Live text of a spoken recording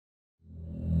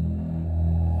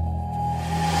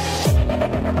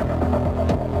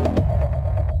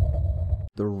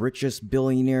The richest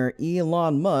billionaire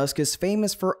Elon Musk is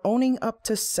famous for owning up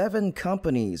to 7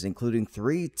 companies, including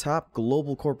 3 top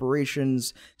global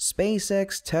corporations,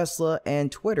 SpaceX, Tesla,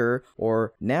 and Twitter,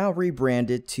 or now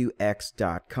rebranded to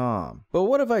X.com. But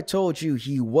what if I told you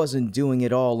he wasn't doing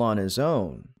it all on his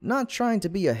own? Not trying to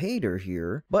be a hater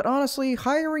here, but honestly,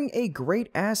 hiring a great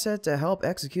asset to help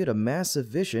execute a massive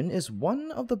vision is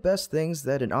one of the best things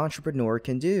that an entrepreneur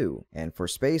can do. And for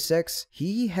SpaceX,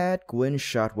 he had Gwynne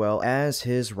Shotwell as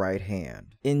his right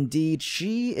hand. Indeed,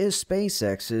 she is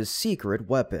SpaceX's secret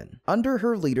weapon. Under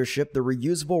her leadership, the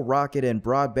reusable rocket and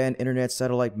broadband internet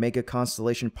satellite mega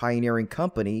constellation pioneering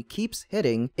company keeps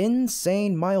hitting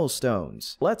insane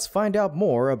milestones. Let's find out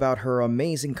more about her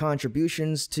amazing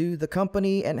contributions to the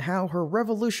company and how her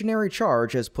revolutionary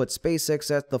charge has put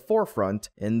SpaceX at the forefront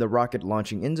in the rocket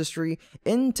launching industry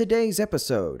in today's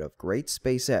episode of Great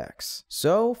SpaceX.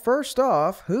 So first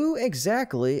off, who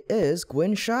exactly is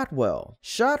Gwynne Shotwell?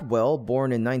 Shotwell,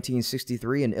 born in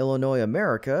 1963 in Illinois,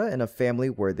 America, in a family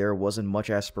where there wasn't much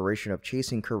aspiration of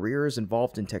chasing careers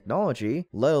involved in technology,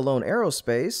 let alone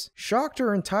aerospace, shocked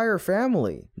her entire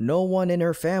family. No one in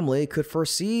her family could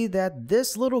foresee that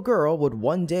this little girl would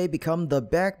one day become the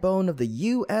backbone of the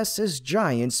US's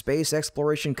giant space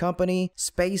exploration company,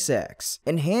 SpaceX,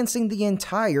 enhancing the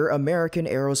entire American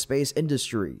aerospace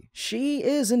industry. She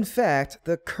is, in fact,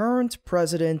 the current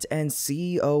president and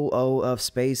COO of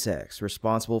SpaceX,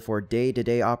 responsible for day-to-day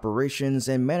operations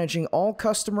and managing all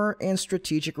customer and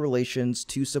strategic relations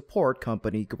to support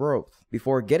company growth.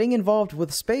 Before getting involved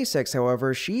with SpaceX,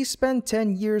 however, she spent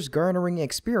 10 years garnering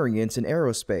experience in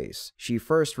aerospace. She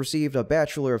first received a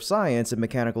Bachelor of Science in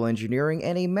Mechanical Engineering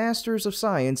and a Master's of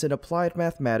Science in Applied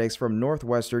Mathematics from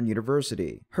Northwestern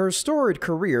University. Her storied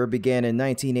career began in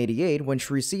 1988 when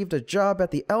she received a job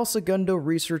at the El Segundo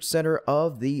Research Center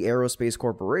of the Aerospace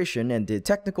Corporation and did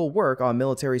technical work on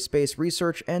military space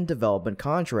research and development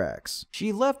contracts.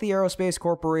 She left the Aerospace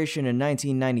Corporation in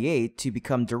 1998 to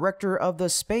become director of the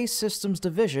Space Systems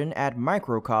Division at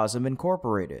Microcosm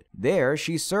Incorporated. There,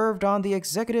 she served on the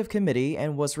executive committee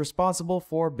and was responsible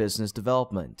for business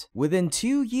development. Within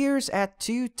 2 years at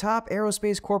 2 top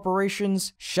aerospace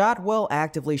corporations, Shotwell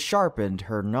actively sharpened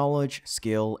her knowledge,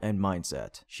 skill, and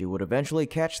mindset. She would eventually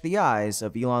catch the eyes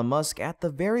of Elon Musk at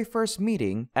the very first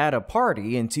meeting at a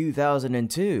party in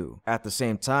 2002. At the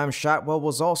same time, Shotwell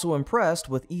was also impressed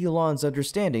with Elon's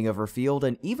understanding of her field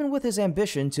and even with his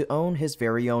ambition to own his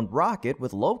very own rocket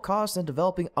with low cost and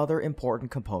developing other important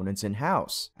components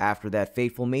in-house. After that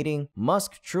fateful meeting,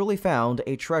 Musk truly found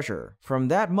a treasure. From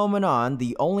that moment on,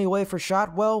 the only way for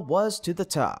Shotwell was to the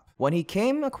top. When he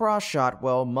came across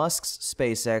Shotwell, Musk's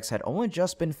SpaceX had only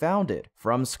just been founded,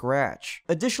 from scratch.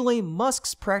 Additionally,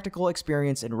 Musk's practical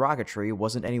experience in rocketry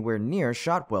wasn't anywhere near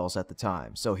Shotwell's at the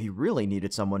time, so he really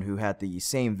needed someone who had the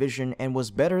same vision and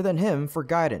was better than him for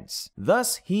guidance.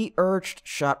 Thus, he urged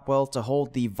Shotwell to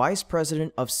hold the Vice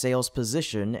President of Sales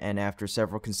position, and after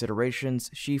several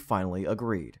considerations, she finally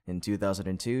agreed. In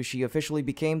 2002, she officially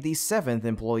became the 7th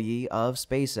employee of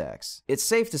SpaceX. It's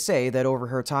safe to say that over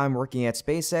her time working at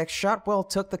SpaceX, Shotwell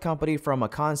took the company from a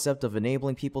concept of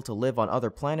enabling people to live on other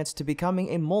planets to becoming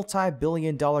a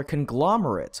multi-billion-dollar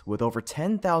conglomerate with over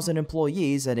 10,000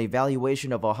 employees and a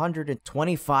valuation of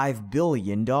 $125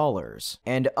 billion.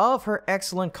 And of her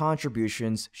excellent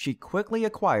contributions, she quickly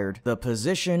acquired the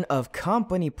position of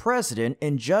company president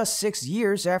in just 6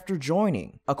 years after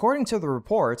joining. According to the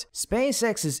report,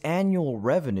 SpaceX's annual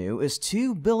revenue is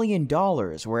 $2 billion,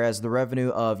 whereas the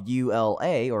revenue of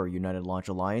ULA, or United Launch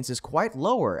Alliance, is quite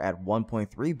lower at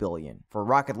 $1.3 billion. For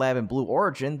Rocket Lab and Blue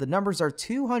Origin, the numbers are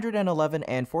 $211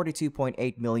 and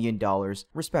 $42.8 million,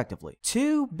 respectively.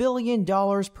 $2 billion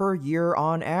per year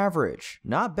on average.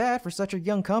 Not bad for such a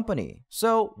young company.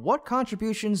 So, what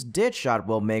contributions did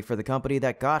Shotwell make for the company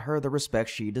that got her the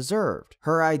respect she deserved?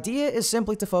 Her idea is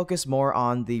simply to focus more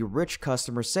on the rich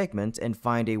customer segment and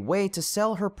find a way to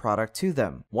sell her product to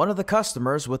them. One of the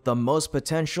customers with the most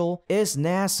potential is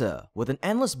NASA, with an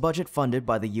endless budget funded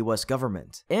by the US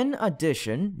government. In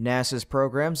addition, NASA's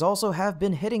programs also have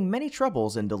been hitting many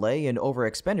troubles and delay and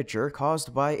over-expenditure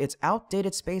caused by its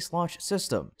outdated space launch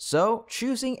system. So,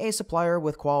 choosing a supplier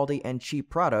with quality and cheap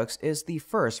products is the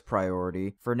first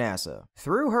priority for NASA.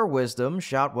 Through her wisdom,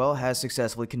 Shotwell has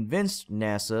successfully convinced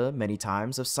NASA many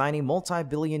times of signing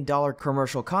multi-billion-dollar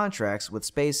commercial initial contracts with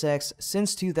SpaceX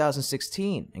since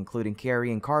 2016, including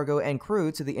carrying cargo and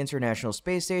crew to the International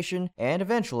Space Station and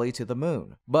eventually to the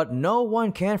moon. But no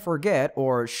one can forget,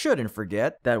 or shouldn't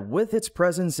forget, that with its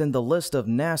presence in the list of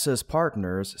NASA's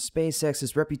partners,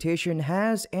 SpaceX's reputation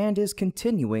has and is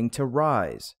continuing to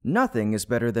rise. Nothing is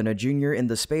better than a junior in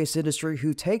the space industry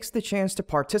who takes the chance to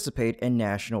participate in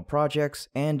national projects,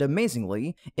 and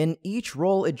amazingly, in each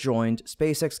role it joined,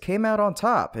 SpaceX came out on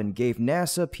top and gave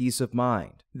NASA peace of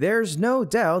mind. There's no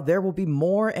doubt there will be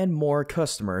more and more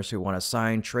customers who want to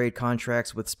sign trade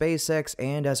contracts with SpaceX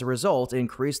and as a result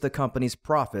increase the company's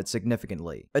profit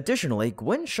significantly. Additionally,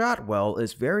 Gwynne Shotwell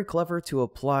is very clever to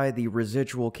apply the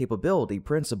residual capability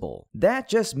principle. That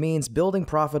just means building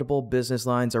profitable business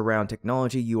lines around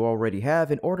technology you already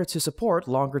have in order to support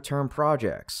longer-term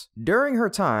projects. During her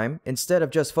time, instead of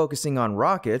just focusing on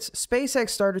rockets, SpaceX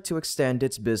started to extend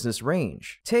its business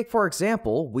range. Take for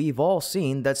example, we've all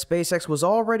seen that SpaceX was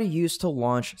already used to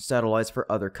launch satellites for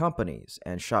other companies,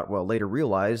 and Shotwell later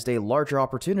realized a larger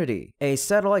opportunity, a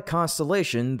satellite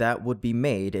constellation that would be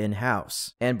made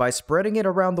in-house. And by spreading it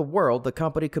around the world, the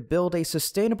company could build a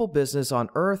sustainable business on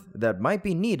Earth that might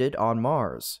be needed on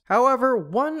Mars. However,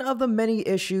 one of the many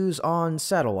issues on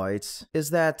satellites is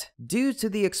that due to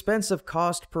the expensive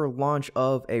cost per launch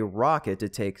of a rocket to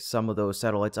take some of those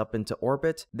satellites up into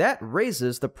orbit, that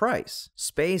raises the price.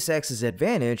 SpaceX's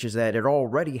advantage is that it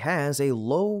already has a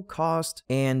low cost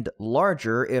and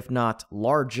larger, if not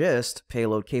largest,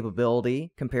 payload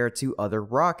capability compared to other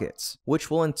rockets, which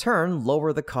will in turn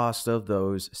lower the cost of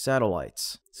those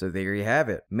satellites. So there you have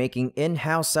it, making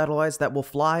in-house satellites that will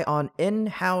fly on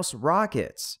in-house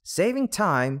rockets, saving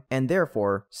time and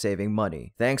therefore saving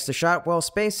money. Thanks to Shotwell,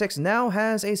 SpaceX now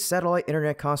has a satellite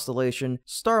internet constellation,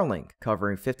 Starlink,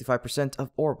 covering 55%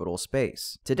 of orbital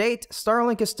space. To date,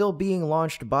 Starlink is still being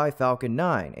launched by Falcon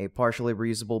 9, a partially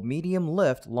reusable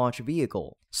medium-lift launch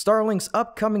vehicle. Starlink's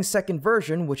upcoming second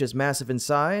version, which is massive in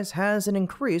size, has an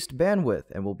increased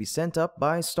bandwidth and will be sent up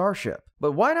by Starship.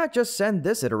 But why not just send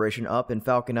this iteration up in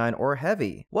Falcon 9 or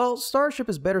Heavy? Well, Starship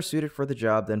is better suited for the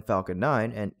job than Falcon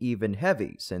 9 and even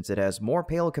Heavy, since it has more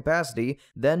payload capacity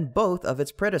than both of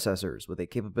its predecessors, with a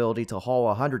capability to haul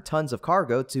 100 tons of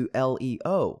cargo to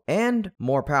LEO, and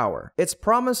more power. It's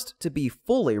promised to be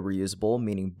fully reusable,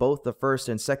 meaning both the first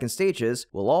and second stages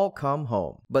will all come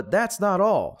home. But that's not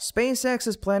all. SpaceX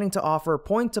is planning to offer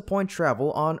point-to-point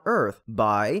travel on Earth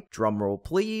by, drumroll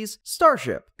please,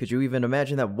 Starship. Could you even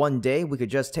imagine that one day we could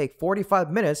just take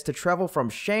 45 minutes to travel from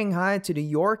Shanghai to New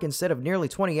York instead of nearly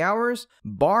 20 hours,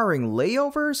 barring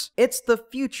layovers? It's the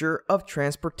future of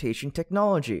transportation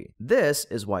technology. This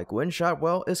is why Gwynne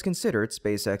Shotwell is considered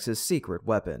SpaceX's secret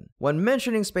weapon. When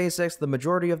mentioning SpaceX, the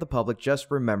majority of the public just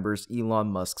remembers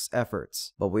Elon Musk's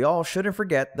efforts. But we all shouldn't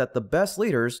forget that the best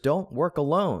leaders don't work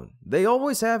alone. They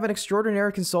always have an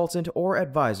extraordinary consultant or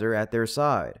advisor at their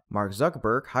side. Mark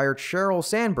Zuckerberg hired Sheryl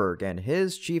Sandberg and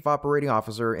his chief operating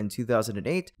officer in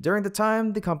 2008 during the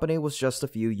time the company was just a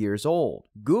few years old.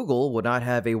 Google would not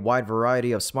have a wide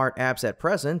variety of smart apps at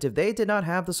present if they did not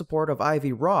have the support of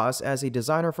Ivy Ross as a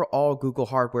designer for all Google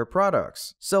hardware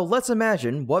products. So let's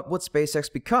imagine what would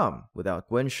SpaceX become without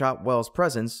Gwynne Shotwell's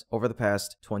presence over the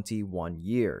past 21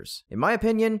 years. In my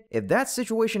opinion, if that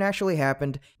situation actually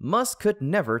happened, Musk could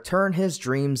never turn his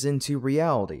dreams into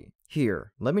reality.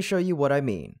 Here, let me show you what I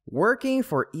mean. Working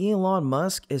for Elon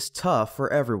Musk is tough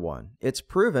for everyone. It's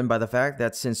proven by the fact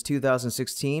that since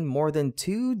 2016, more than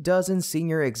 24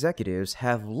 senior executives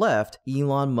have left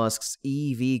Elon Musk's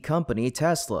EV company,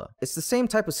 Tesla. It's the same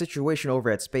type of situation over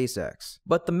at SpaceX.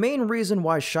 But the main reason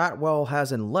why Shotwell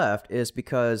hasn't left is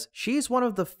because she's one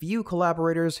of the few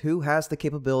collaborators who has the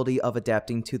capability of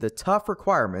adapting to the tough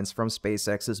requirements from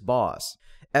SpaceX's boss.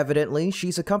 Evidently,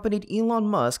 she's accompanied Elon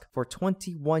Musk for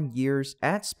 21 years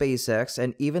at SpaceX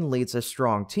and even leads a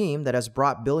strong team that has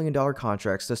brought billion-dollar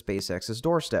contracts to SpaceX's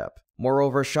doorstep.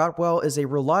 Moreover, Shotwell is a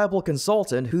reliable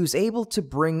consultant who's able to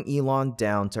bring Elon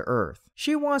down to Earth.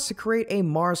 She wants to create a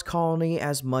Mars colony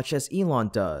as much as Elon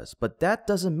does, but that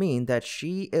doesn't mean that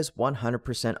she is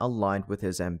 100% aligned with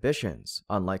his ambitions.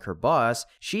 Unlike her boss,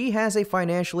 she has a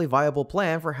financially viable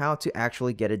plan for how to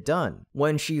actually get it done.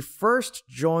 When she first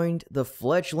joined the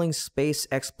fledgling space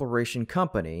exploration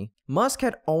company, Musk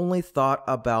had only thought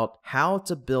about how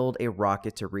to build a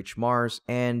rocket to reach Mars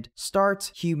and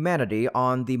start humanity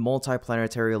on the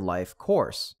multiplanetary life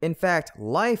course. In fact,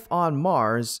 life on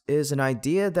Mars is an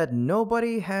idea that nobody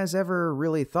nobody has ever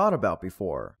really thought about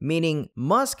before. Meaning,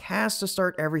 Musk has to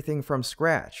start everything from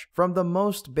scratch, from the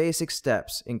most basic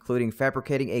steps, including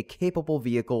fabricating a capable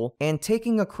vehicle and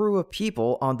taking a crew of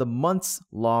people on the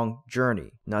months-long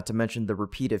journey, not to mention the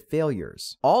repeated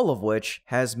failures, all of which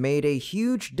has made a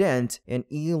huge dent in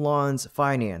Elon's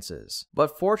finances.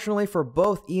 But fortunately for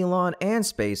both Elon and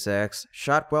SpaceX,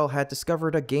 Shotwell had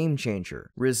discovered a game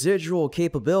changer: residual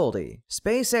capability.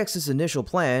 SpaceX's initial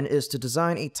plan is to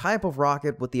design a type of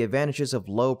rocket with the advantages of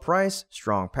low price,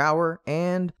 strong power,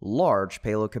 and large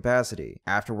payload capacity.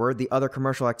 Afterward, the other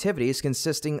commercial activities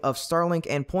consisting of Starlink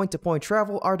and point-to-point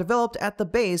travel are developed at the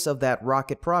base of that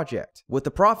rocket project. With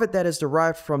the profit that is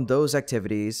derived from those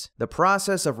activities, the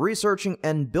process of researching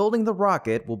and building the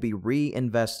rocket will be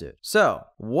reinvested. So,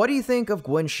 what do you think of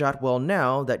Gwynne Shotwell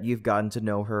now that you've gotten to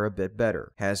know her a bit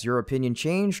better? Has your opinion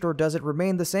changed, or does it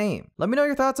remain the same? Let me know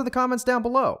your thoughts in the comments down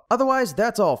below. Otherwise,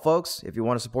 that's all, folks. If you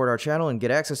want to support our channel and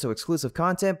get access to exclusive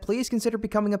content, please consider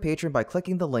becoming a patron by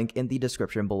clicking the link in the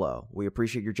description below. We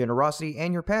appreciate your generosity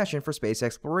and your passion for space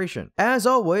exploration. As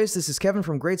always, this is Kevin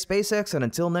from Great SpaceX, and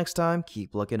until next time,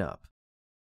 keep looking up.